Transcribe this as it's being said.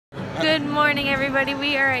Good morning, everybody.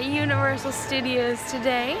 We are at Universal Studios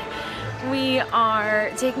today. We are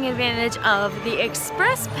taking advantage of the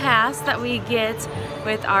express pass that we get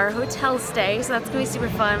with our hotel stay, so that's gonna be super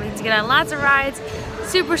fun. We get to get on lots of rides,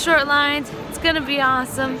 super short lines. It's gonna be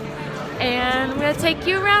awesome, and we're gonna take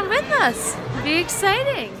you around with us. It'll be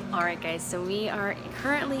exciting. All right, guys. So we are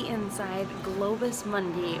currently inside Globus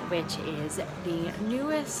Mundi, which is the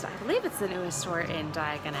newest. I believe it's the newest store in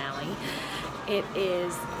Diagon Alley. It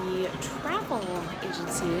is the travel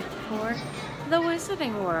agency for the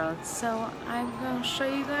Wizarding World. So I'm going to show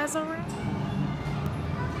you guys around.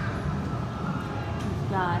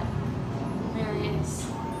 We've got various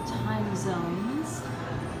time zones.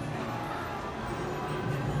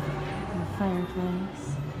 The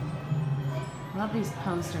fireplace. I love these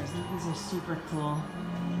posters. I think these are super cool.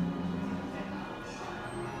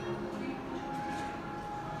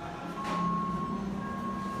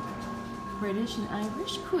 British and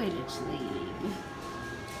Irish Quidditch League.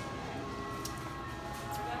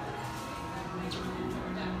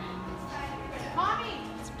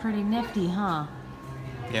 It's pretty nifty, huh?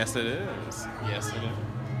 Yes, it is. Yes, it is.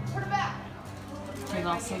 We've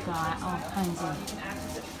also got all kinds of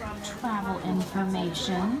travel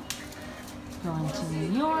information. Going to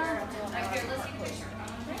New York.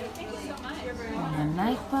 On the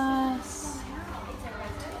night bus.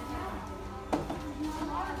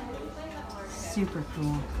 Super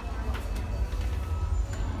cool.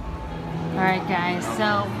 Alright guys,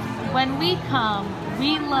 so when we come,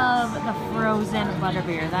 we love the frozen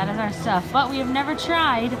butterbeer. That is our stuff. But we have never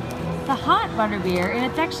tried the hot butterbeer, and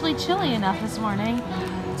it's actually chilly enough this morning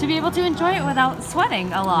to be able to enjoy it without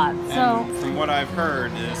sweating a lot. So from what I've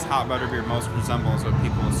heard, is hot butterbeer most resembles what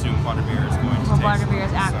people assume butterbeer is going to taste like. Butterbeer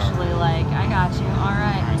is actually like. I got you.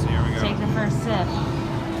 Alright. So here we go. Take the first sip.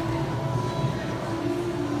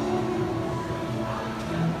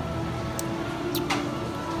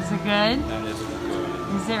 Is it good? That is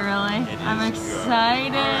good. Is it really? It is I'm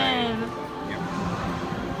excited.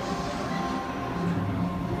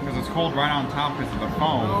 Because it's cold right on top because of the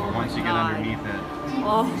foam, but once you get underneath it.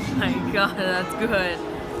 Oh my god, that's good.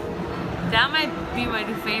 That might be my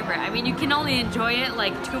new favorite. I mean, you can only enjoy it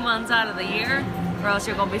like 2 months out of the year, or else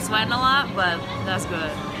you're gonna be sweating a lot, but that's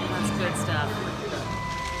good. That's good stuff.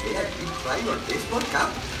 Here, try your baseball cap.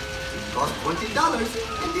 It costs $20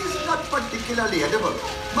 and is not particularly edible,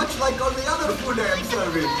 much like all the other food I am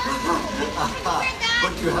serving.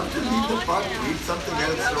 But you have to leave the park to eat something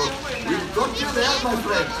else, so we've got you there, my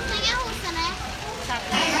friend.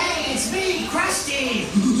 Hey, it's me, Krusty!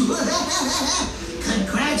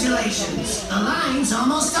 Congratulations, the line's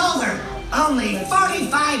almost over. Only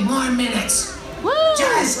 45 more minutes. Woo!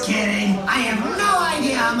 Just kidding. I have no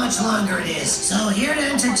idea how much longer it is. So here to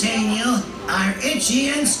entertain you are Itchy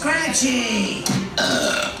and Scratchy.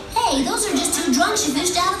 Hey, those are just two drunks you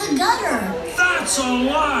fished out of the gutter. That's a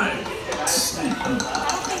lie.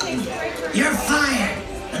 You're fired.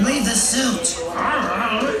 And leave the suit.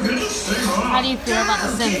 How do you feel about the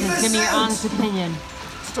Simpsons? Give me your honest opinion.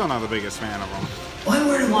 Still not the biggest fan of them. One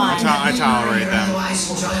word of Why? warning. I tolerate them.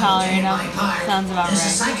 Tolerate them? Sounds about There's a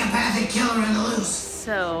right. psychopathic killer in the loose.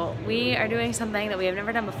 So we are doing something that we have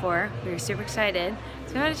never done before. We're super excited.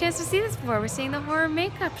 So we haven't had a chance to see this before. We're seeing the horror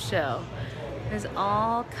makeup show. There's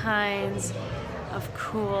all kinds of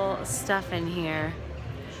cool stuff in here.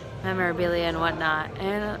 Memorabilia and whatnot.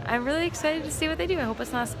 And I'm really excited to see what they do. I hope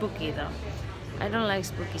it's not spooky though. I don't like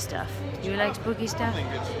spooky stuff. Do you like spooky stuff? I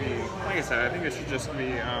think it should be, like I said, I think it should just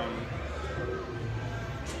be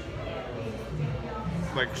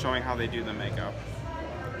like showing how they do the makeup.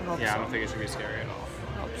 I hope Yeah, so. I don't think it should be scary at all.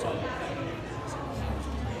 I hope so.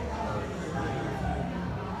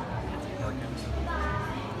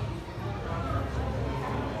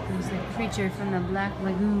 There's a creature from the Black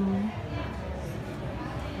Lagoon.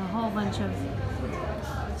 A whole bunch of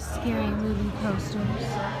scary movie posters.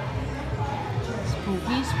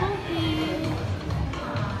 Spooky, spooky.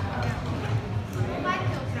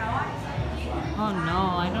 Oh no,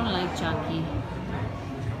 I don't like Chucky.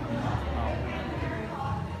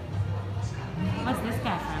 What's this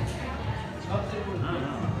guy from?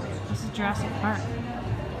 This is Jurassic Park.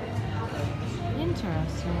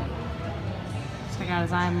 Interesting. This guy got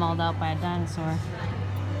his eye mauled out by a dinosaur.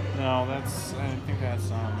 No, that's, I think that's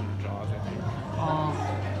Jaws, I think. Oh.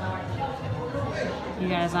 He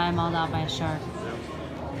got his eye mauled out by a shark.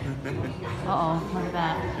 Uh-oh, look at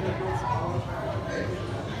that.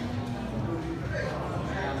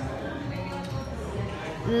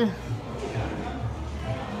 Ugh.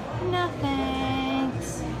 No thanks.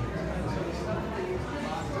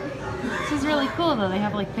 This is really cool though. They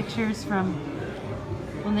have like pictures from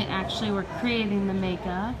when they actually were creating the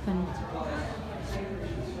makeup and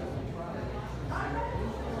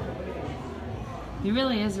It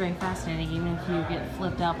really is very fascinating, even if you get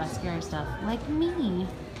flipped out by scary stuff, like me.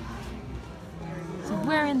 So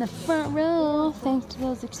we're in the front row, thanks to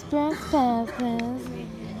those express passes.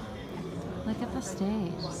 Look at the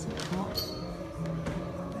stage, so cool.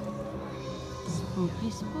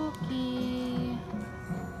 Spooky, spooky.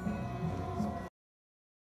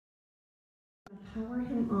 Power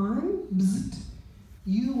him on. Bzzzt.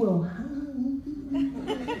 You will.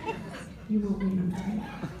 You won't wait on time.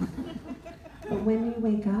 But when you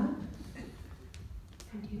wake up,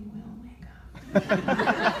 and you will wake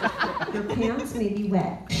up, your pants may be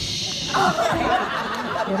wet.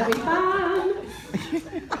 It'll be fun.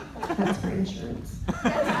 That's for insurance.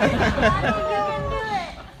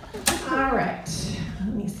 All right.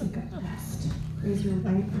 Let me sink up best. Raise your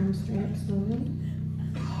right arm straight up slowly.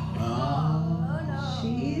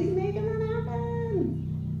 She's making that happen.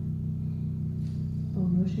 Full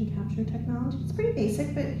motion capture technology. It's pretty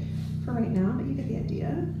basic, but for right now, but you get the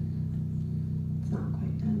idea. It's not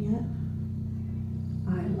quite done yet.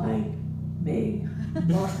 I like big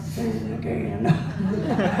butts again.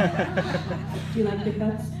 Do you like big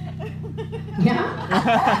butts? Yeah?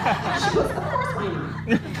 She goes, of course, why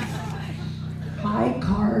not? Hi,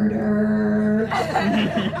 Carter. I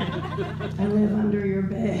live under your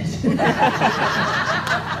bed.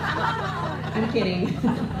 I'm kidding.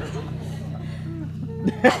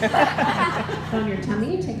 On your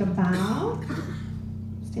tummy, take a bow.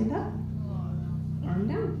 Stand up. Arm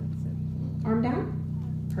down. Arm down.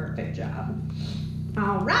 Perfect job.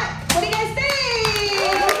 All right. What do you guys think?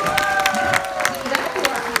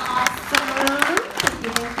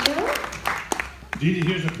 Dita,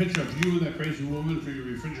 here's a picture of you and that crazy woman for your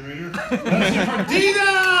refrigerator. That's it for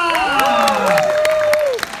Dita!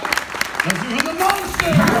 That's it for the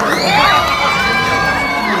monster!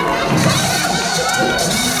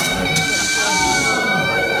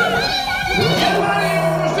 Get out of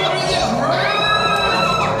here! We're still with you!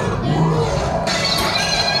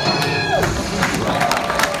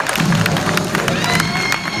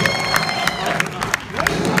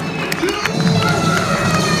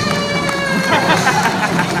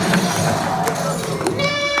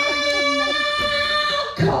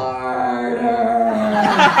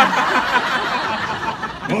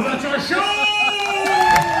 Well, that's our show!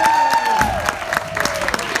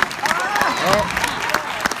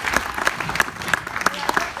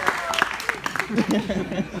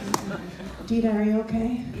 Dita, are you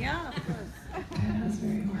okay? Yeah. God, I was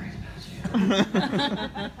very worried about you.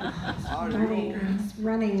 I was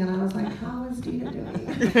running and I was like, how is Dita doing?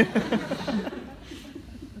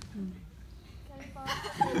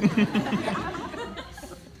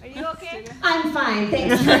 Are you okay? I'm fine,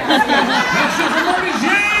 thanks for asking.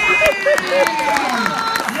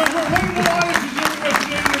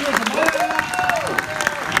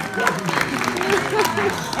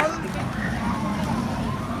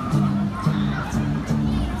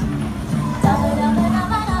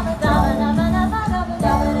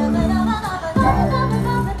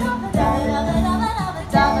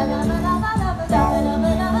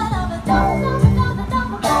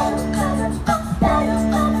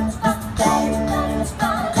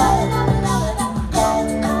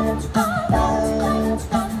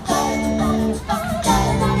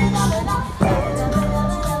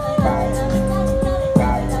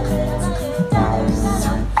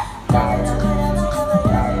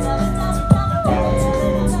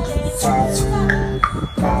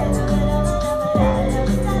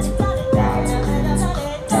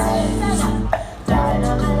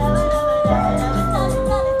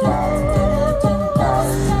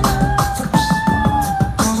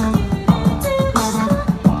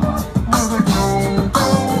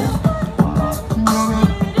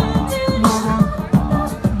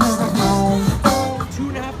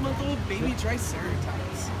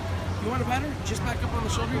 You want to pat her? Just back up on the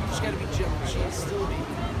shoulder. You just got to be gentle. She's still a baby.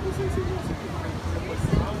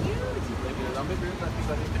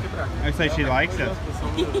 I say she likes it. A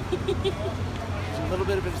little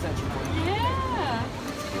bit of attention for you. Yeah.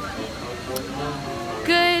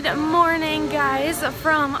 Good morning, guys,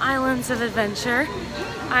 from Islands of Adventure.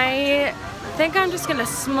 I think I'm just gonna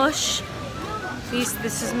smush these.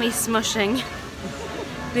 This is me smushing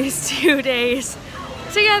these 2 days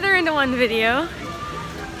together into one video.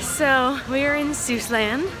 So we are in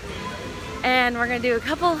Seussland, and we're gonna do a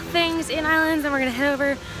couple things in Islands, and we're gonna head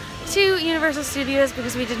over to Universal Studios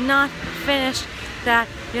because we did not finish that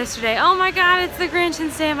yesterday. Oh my God, it's the Grinch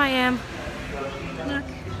and Sam I Am. Look,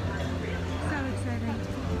 so exciting.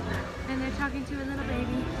 And they're talking to a little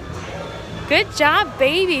baby. Good job,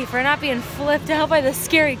 baby, for not being flipped out by the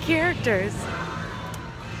scary characters.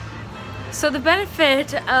 So the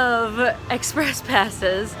benefit of express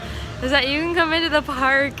passes is that you can come into the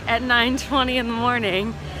park at 9:20 in the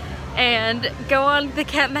morning and go on the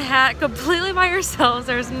Cat in the Hat completely by yourselves.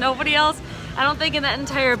 There's nobody else, I don't think, in that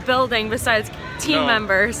entire building besides team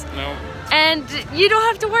members. No. And you don't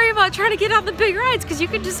have to worry about trying to get on the big rides because you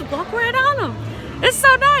can just walk right on them. It's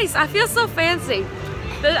so nice. I feel so fancy.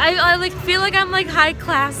 I like feel like I'm like high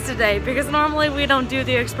class today because normally we don't do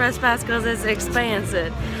the express pass because it's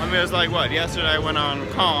expensive. I mean, it was like what? Yesterday I went on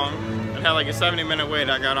Kong and had like a 70-minute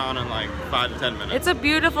wait. I got on in like 5 to 10 minutes. It's a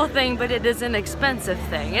beautiful thing, but it is an expensive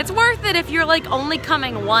thing. It's worth it if you're like only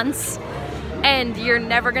coming once and you're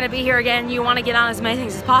never gonna be here again. You want to get on as many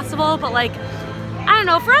things as possible, but like, I don't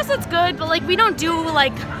know, for us it's good, but like we don't do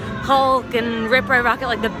like Hulk and Rip Ride Rocket,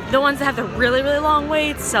 like the ones that have the really, really long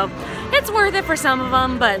waits, so it's worth it for some of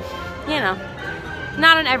them, but you know,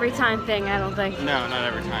 not an every time thing, I don't think. No, not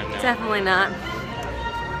every time, no. Definitely not.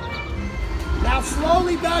 Now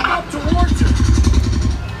slowly back up towards it.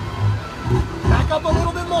 Back up a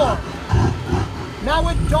little bit more. Now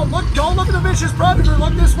don't look at the vicious predator,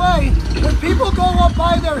 look this way. When people go up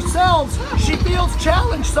by themselves, she feels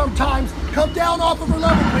challenged sometimes. Come down off of her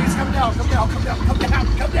level, please. Come down, come down, come down, come down,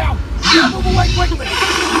 come down. Yeah, move away quickly.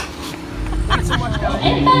 Thanks so much, guys.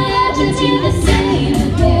 If I had to do the same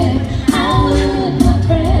again, I would, my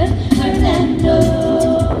friend, Fernando.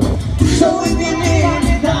 So if you need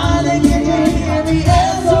me, darling, you give me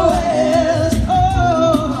SOS. Oh,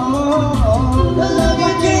 the love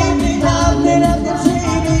you give me, nothing else can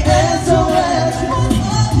see me SOS.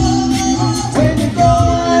 When you're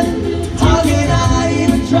gone, how can I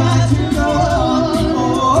even try to go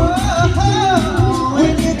on?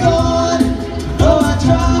 When you're gone, though I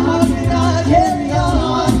try, how can I carry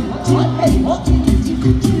on? Hey, what do you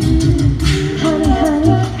do? Honey,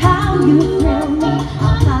 honey, how you thrill me.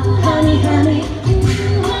 Honey, honey,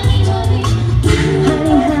 honey, honey,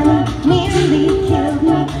 honey, honey, nearly killed me.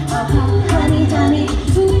 Honey, honey,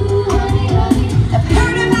 honey, honey, I've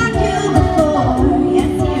heard about you before,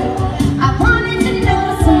 yes you. I wanted to know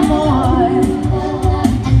some more,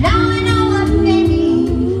 and now I know what they mean.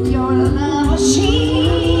 Your love machine.